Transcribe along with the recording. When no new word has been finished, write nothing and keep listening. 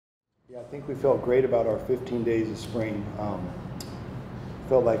Yeah, I think we felt great about our 15 days of spring.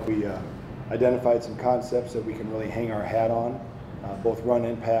 Felt like we identified some concepts that we can really hang our hat on, both run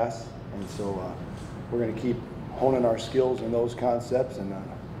and pass. And so we're going to keep honing our skills in those concepts and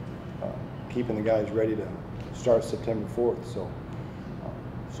keeping the guys ready to start September 4th.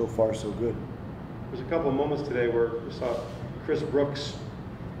 So far so good. There's a couple of moments today where we saw Chris Brooks,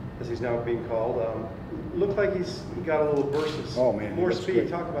 as he's now being called, looked like he got a little bursts. Oh man, more speed. Great.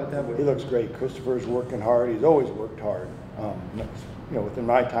 Talk about that. He looks great. Christopher's working hard. He's always worked hard. You know, within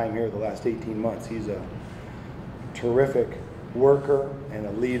my time here, the last 18 months, he's a terrific worker and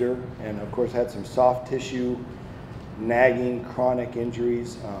a leader, and of course had some soft tissue, nagging, chronic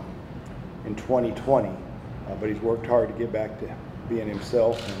injuries in 2020. But he's worked hard to get back to being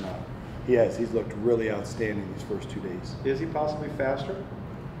himself, and he's looked really outstanding these first 2 days. Is he possibly faster?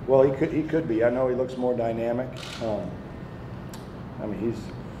 Well, he could be. I know he looks more dynamic. I mean,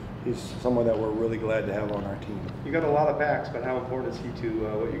 he's someone that we're really glad to have on our team. You got a lot of backs, but how important is he to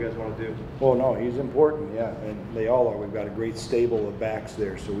what you guys want to do? Well, no, he's important, yeah, and they all are. We've got a great stable of backs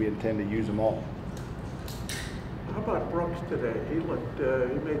there, so we intend to use them all. How about Brooks today? He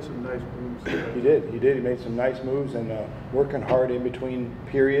made some nice moves today. He did. He made some nice moves and working hard in between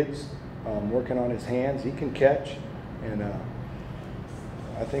periods, working on his hands. He can catch, and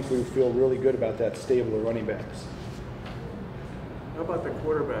I think we feel really good about that stable of running backs. How about the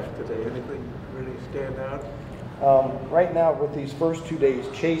quarterback today? Anything really stand out? Right now, with these first 2 days,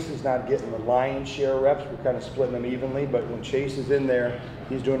 Chase is not getting the lion's share of reps. We're kind of splitting them evenly, but when Chase is in there,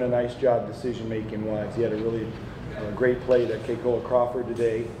 he's doing a nice job decision-making wise. He had a really great play to Keikoa Crawford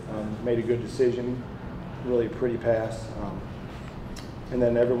today, made a good decision, really pretty pass. And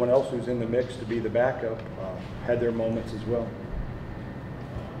then everyone else who's in the mix to be the backup had their moments as well.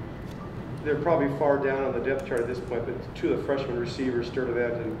 They're probably far down on the depth chart at this point, but two of the freshman receivers,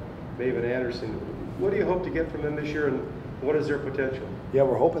 Sturdivant and Maven Anderson, what do you hope to get from them this year, and what is their potential? Yeah,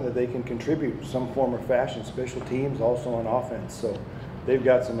 we're hoping that they can contribute some form or fashion, special teams, also on offense. So they've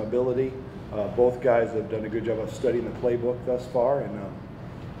got some ability. Both guys have done a good job of studying the playbook thus far, and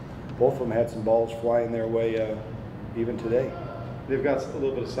both of them had some balls flying their way even today. They've got a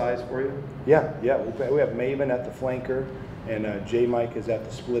little bit of size for you? Yeah. We have Maven at the flanker, and J. Mike is at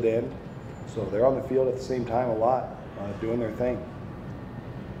the split end. So they're on the field at the same time a lot, doing their thing.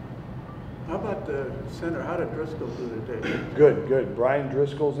 How about the center? How did Driscoll do today? Good. Brian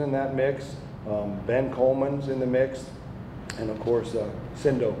Driscoll's in that mix. Ben Coleman's in the mix. And of course,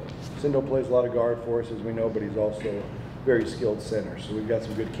 Sindo. Sindo plays a lot of guard for us, as we know, but he's also a very skilled center. So we've got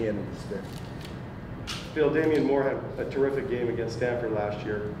some good candidates there. Bill, Damian Moore had a terrific game against Stanford last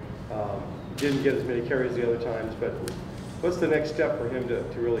year. Didn't get as many carries the other times, but what's the next step for him to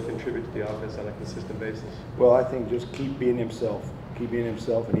really contribute to the offense on a consistent basis? Well, I think just keep being himself.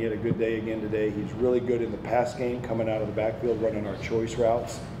 And he had a good day again today. He's really good in the pass game, coming out of the backfield, running our choice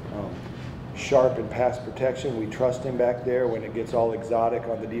routes. Sharp in pass protection. We trust him back there when it gets all exotic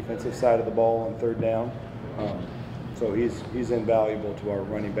on the defensive side of the ball on third down. So he's invaluable to our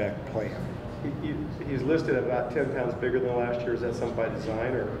running back plan. He's listed at about 10 pounds bigger than last year. Is that something by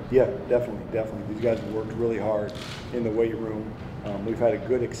design, or? Yeah, definitely. These guys have worked really hard in the weight room. We've had a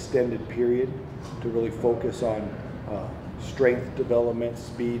good extended period to really focus on strength development,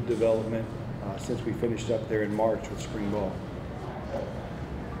 speed development, since we finished up there in March with spring ball.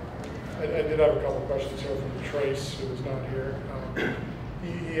 I did have a couple questions here from Trace, who is not here.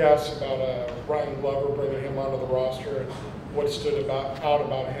 He asked about Ryan Glover, bringing him onto the roster, and what stood out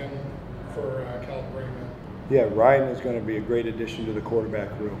about him for calibrating that. Yeah, Ryan is going to be a great addition to the quarterback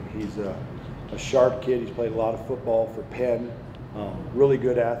room. He's a sharp kid. He's played a lot of football for Penn. Really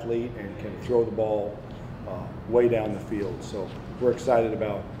good athlete and can throw the ball way down the field. So we're excited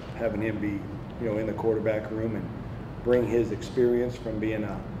about having him be, in the quarterback room and bring his experience from being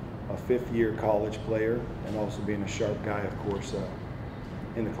a fifth-year college player and also being a sharp guy, of course,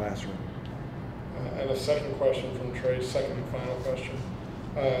 in the classroom. And a second question from Trey, second and final question.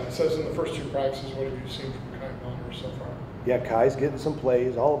 It says in the first two practices, what have you seen from Kai Milner so far? Yeah, Kai's getting some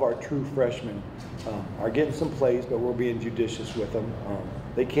plays. All of our true freshmen are getting some plays, but we're being judicious with them.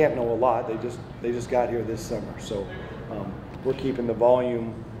 They can't know a lot. They just got here this summer, so we're keeping the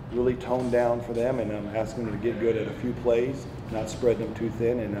volume really toned down for them, and I'm asking them to get good at a few plays, not spreading them too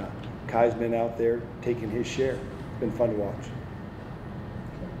thin. And Kai's been out there taking his share. It's been fun to watch.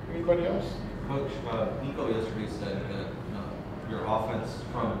 Anybody else? Coach, Nico yesterday said that your offense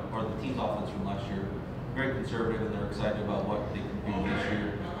or the team's offense from last year, very conservative, and they're excited about what they can do this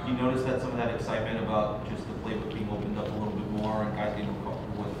year. Do you notice that some of that excitement about just the playbook being opened up a little bit more and guys getting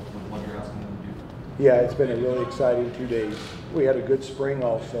comfortable with what you're asking them to do? Yeah, it's been a really exciting 2 days. We had a good spring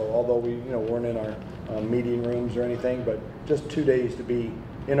also, although we weren't in our meeting rooms or anything, but just 2 days to be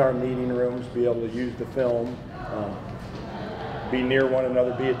in our meeting rooms, be able to use the film, be near one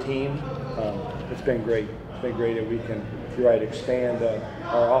another, be a team. It's been great. It's been great, and we can, you're right, expand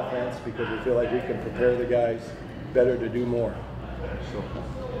our offense because we feel like we can prepare the guys better to do more. So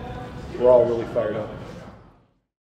we're all really fired up.